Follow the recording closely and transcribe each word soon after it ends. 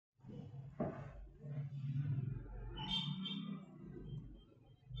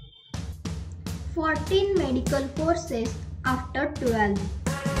14 medical courses after 12.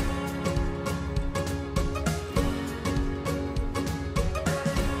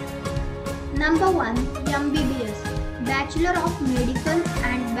 Number 1. MBBS, Bachelor of Medical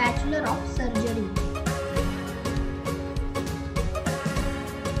and Bachelor of Surgery.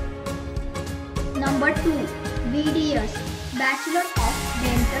 Number 2. BDS, Bachelor of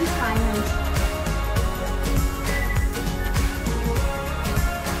Dental Science.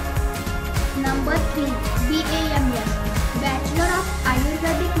 Number 3. BAMS, Bachelor of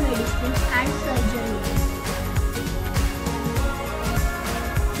Ayurvedic Medicine and Surgery.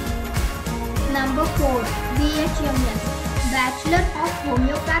 Number 4. BHMS, Bachelor of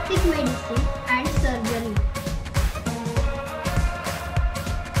Homeopathic Medicine and Surgery.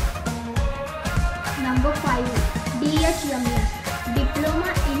 Number 5. DHMS, Diploma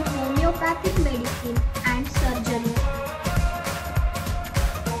in Homeopathic Medicine and Surgery.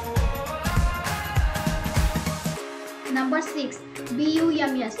 Number 6.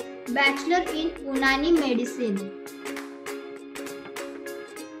 BUMS, Bachelor in Unani Medicine.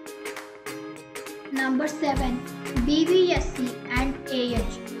 Number 7. BVSC and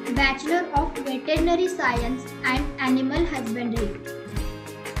AH, Bachelor of Veterinary Science and Animal Husbandary.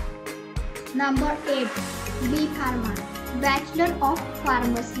 Number 8. B Pharma, Bachelor of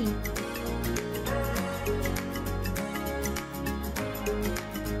Pharmacy.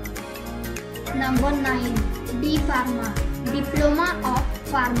 Number 9. D Pharma, Diploma of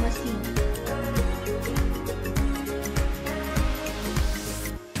Pharmacy.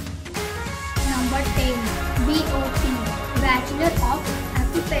 Number 10. BOT, Bachelor of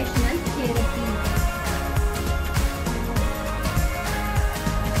Occupational Therapy.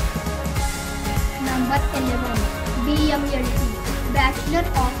 Number 11. BMLT, Bachelor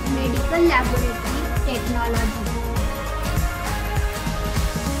of Medical Laboratory Technology.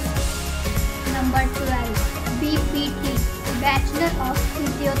 Number 12. BPT, Bachelor of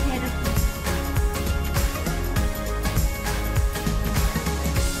Physiotherapy.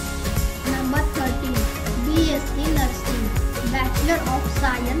 Number 13. BSc Nursing, Bachelor of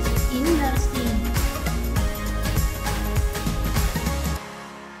Science in Nursing.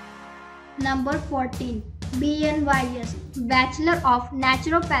 Number 14. BNYS, Bachelor of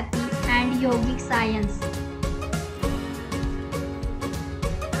Naturopathy and Yogic Science.